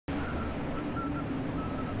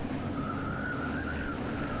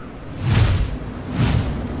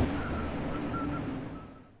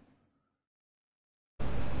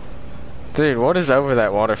Dude, what is over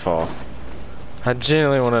that waterfall? I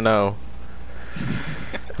genuinely want to know.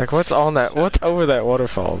 Like, what's on that? What's over that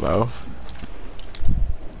waterfall, bro?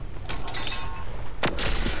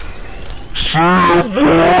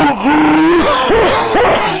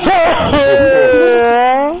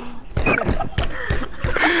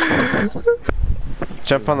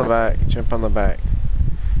 Jump on the back. Jump on the back.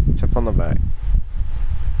 Jump on the back.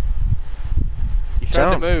 You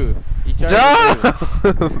tried to move. You tried Jump!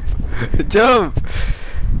 to move. Jump!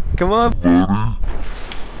 Come on, baby.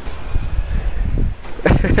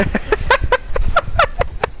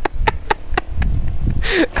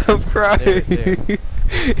 I'm crying.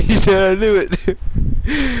 Yeah, I knew it.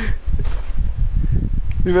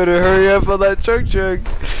 You better hurry up on that truck.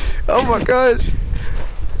 Oh my gosh.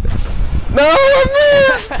 No, I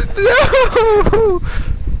missed! No!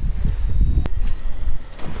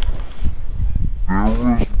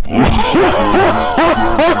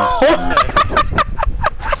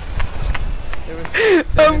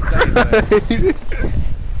 I'm crying.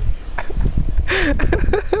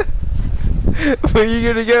 Where you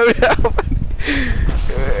gonna go now?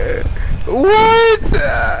 What?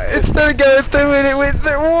 Instead of going through it, it went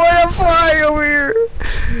through. What? I'm flying over here.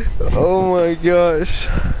 Oh my gosh.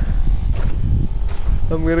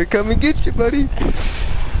 I'm gonna come and get you, buddy.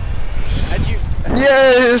 How'd you?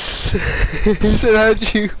 Yes! He said,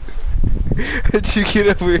 how'd you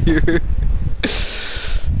get over here?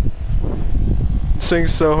 This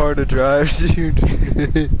thing's so hard to drive, dude.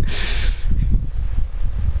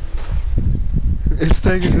 This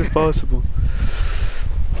thing is impossible.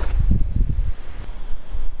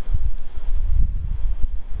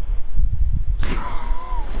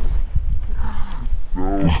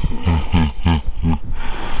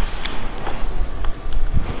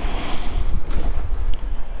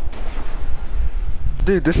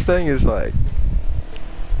 Dude, this thing is like...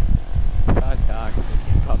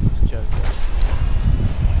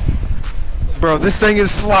 Bro, this thing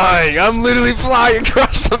is flying! I'm literally flying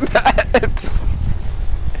across the map!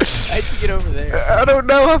 How'd you get over there? I don't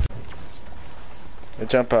know.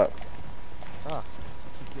 Jump up. Oh.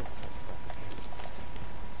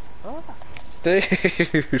 Oh. Dude.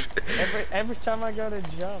 Every time I go to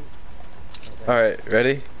jump. Alright,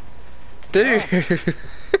 ready? Dude. Oh.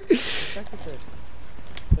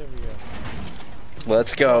 There we go.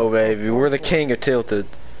 Let's go, baby. We're the king of tilted.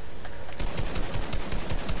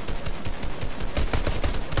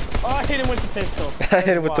 Oh, I hit him with the pistol. I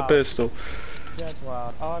hit him with the pistol. That's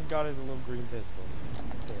wild. All I've got is a little green pistol.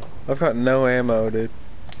 I've got no ammo, dude.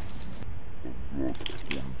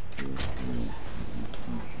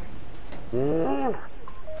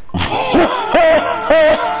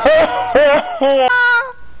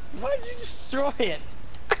 Why'd you destroy it?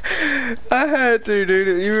 I had to,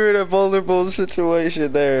 dude. You were in a vulnerable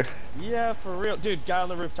situation there. Yeah, for real. Dude, guy on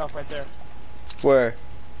the rooftop right there. Where?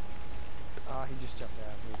 Oh, he just jumped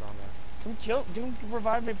out. He was on there. Come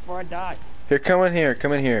revive me before I die. Here, come in here.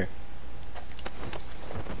 Come in here.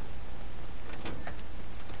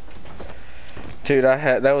 Dude,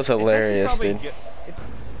 that was hilarious, dude.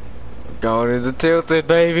 Going into tilted,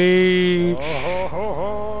 baby. Oh, ho, ho,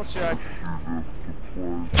 ho, shit.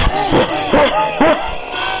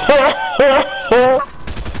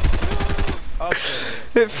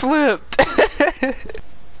 It flipped.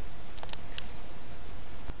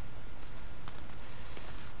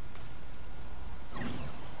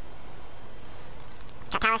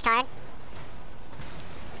 Tower's card.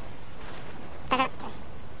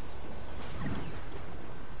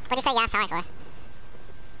 What'd you say? Yeah, sorry for.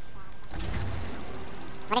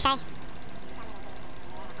 What'd he say?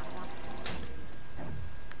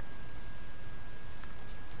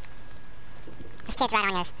 This kid's right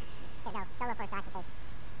on yours. Here, go look for it so I can see.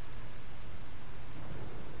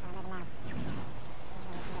 I'm moving now.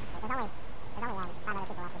 There's only 5 other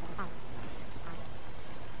people left, which is insane.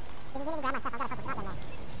 You didn't grab my stuff. I've got a purple shotgun there.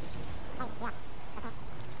 Hey, yeah. Okay.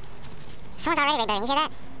 Someone's already rebooting. You hear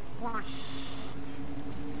that? Yeah.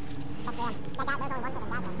 That's them. That guy, there's only one person,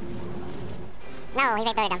 guys. No, he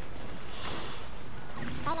rebooted him.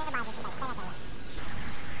 Stay nearby, just stay right there.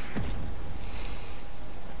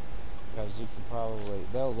 Because you can probably,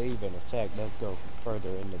 they'll leave in a sec, they'll go further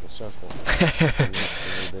into the circle.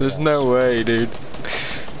 There's no way, dude.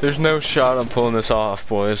 There's no shot I'm pulling this off,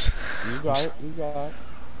 boys. You got it, you got it.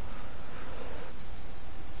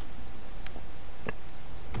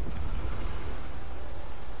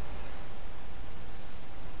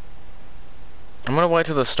 I'm gonna wait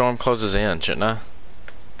till the storm closes in, shouldn't I?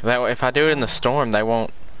 That way, if I do it in the storm, they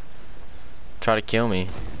won't try to kill me.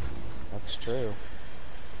 That's true.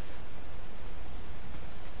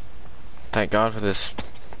 Thank God for this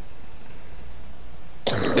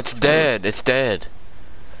It's dead. It's dead.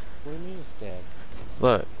 What do you mean it's dead?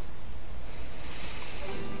 Look.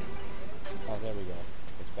 Oh, there we go.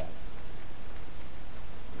 It's back.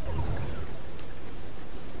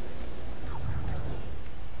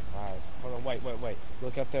 Alright, hold on, wait.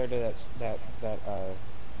 Look up there to that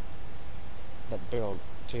build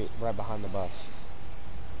right behind the bus.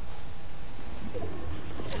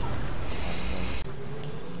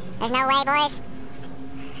 There's no way, boys.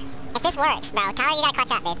 If this works, bro, Tyler, you gotta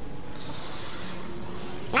clutch up, dude.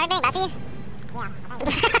 Not being Buffy? Yeah. Oh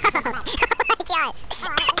my gosh.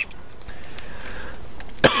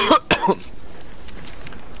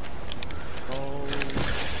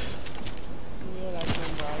 Yeah, that's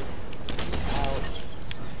him right. Ouch.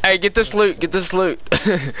 Hey, get this loot. Get this loot.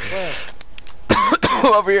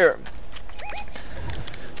 Where? Over here.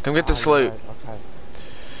 Come get this loot. Right, okay.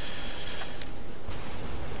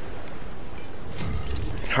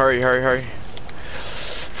 Hurry, hurry, hurry.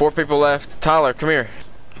 4 people left. Tyler, come here.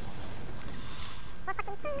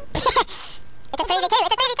 It's a 3v2, it's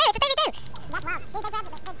a 3v2, it's a 3v2! That's wild. Dude, they grabbed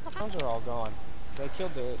it. The crowns are all gone. They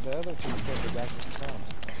killed the other 2 killed the guys with the crowns.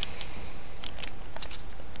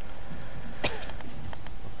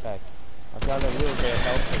 Okay. I've got a little bit of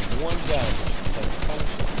health and 1 gun.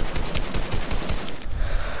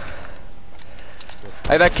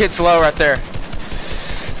 Hey, that kid's low right there.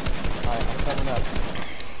 Alright, I'm coming up.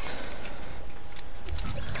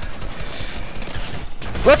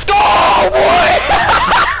 Let's go, boy!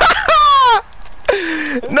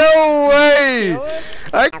 No way!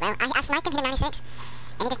 I sniped him, hit him 96,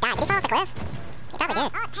 and he just died. Did he fall off the cliff? He probably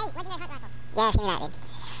did. Oh, hey, legendary hunt rifle. Yes, give me that, dude.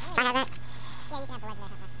 If I have that. Yeah, you can have the legendary hunt rifle.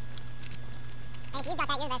 Hey, if you've got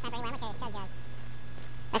that, you're the best sniper anyway. I'm gonna carry this chug jug.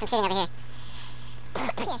 There's some shooting over here. Yeah,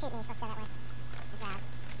 shoot me, so let's go that way. It's loud.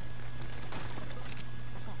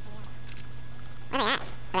 Where are they at? Oh,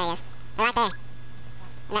 there he is. They're right there.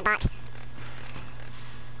 In that box.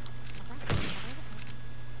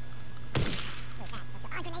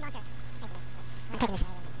 I'm taking this.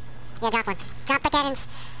 Yeah, drop one. Drop the cannons.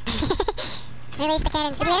 Release the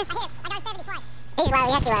cannons. Did you hear? I hit. I got 70 twice. He's low. He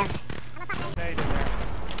has to be low. I'm gonna pop a grenade in there.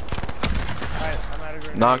 Alright, I'm out of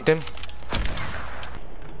grenade. Knocked him.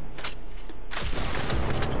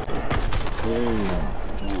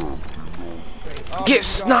 Oh, Get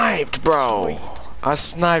sniped, bro. Sweet. I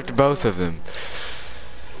sniped both of them.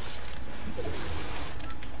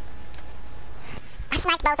 I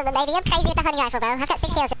sniped both of them, baby. I'm crazy with the hunting rifle, bro. I've got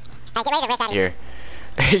 6 kills. Alright, get ready to rip out of here.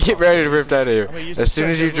 Here. Get ready to rip that out of I'm gonna here. use As this soon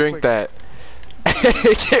as you shotgun real drink quick. that.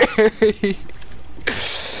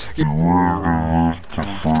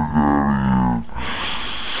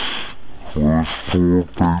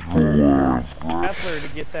 Effort to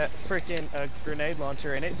get that freaking grenade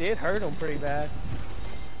launcher, and it did hurt him pretty bad.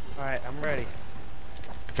 Alright, I'm ready.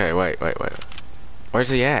 Okay, wait. Where's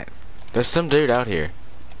he at? There's some dude out here.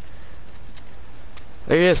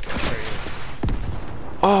 There he is.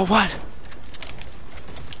 Oh, what?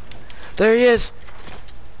 There he is.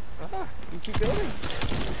 You keep building.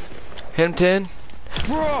 Hit him 10.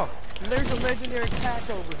 Bro, there's a legendary pack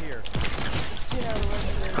over here. Let's get out of the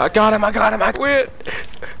legendary. I got him, I quit.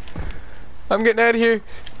 I'm getting out of here.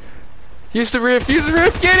 Use the rift, get the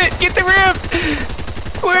rift.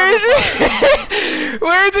 Where is it?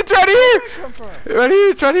 Where is it? It's right Where'd it come from? here. Right here,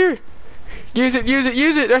 it's right here. Use it,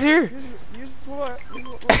 right here. Use what?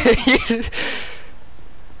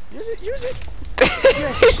 Use it.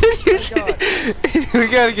 We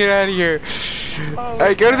gotta get out of here. Oh,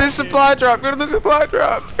 Hey, go to the dude. supply drop, go to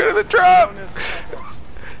the drop.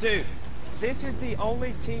 Dude, this is the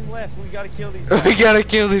only team left. We gotta kill these guys. We gotta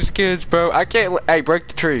kill these kids, bro. I can't. Hey, break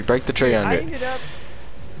the tree under I it. ended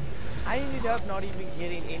up not even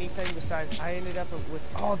getting anything besides. I ended up with.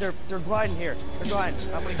 Oh, they're gliding here. They're gliding.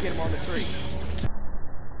 I'm gonna get them on the tree.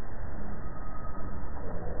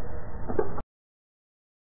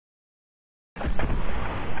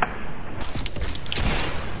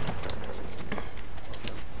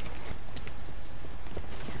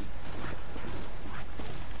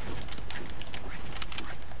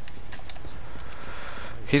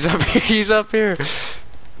 He's up here. He's up here.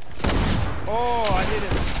 Oh, I hit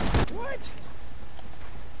him. What?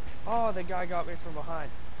 Oh, the guy got me from behind.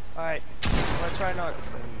 Alright, I'm gonna try not.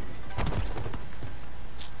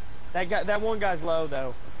 That one guy's low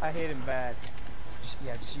though. I hit him bad.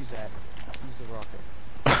 Yeah, just use that. Use the rocket.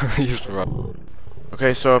 Use the rocket.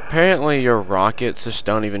 Okay, so apparently your rockets just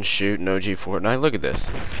don't even shoot in OG Fortnite. Look at this.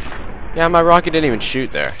 Yeah, my rocket didn't even shoot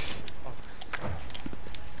there. This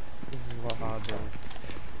is what I'm doing.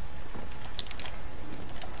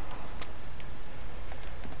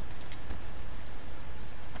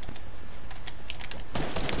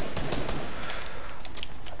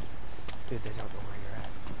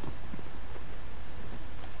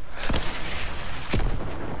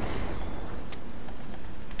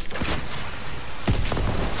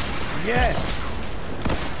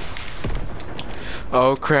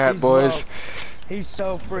 Oh crap, He's boys. low. He's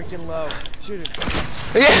so freaking low. Shoot him.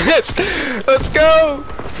 Yes! Let's go!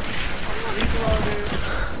 He's low, dude.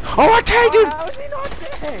 Oh, I tagged him! How is he not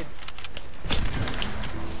dead?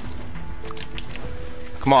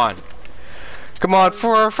 Come on. Come on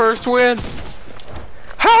for our first win.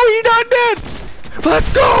 How are you not dead? Let's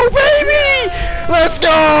go, baby! Let's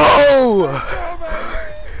go!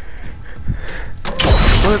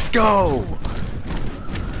 Let's go!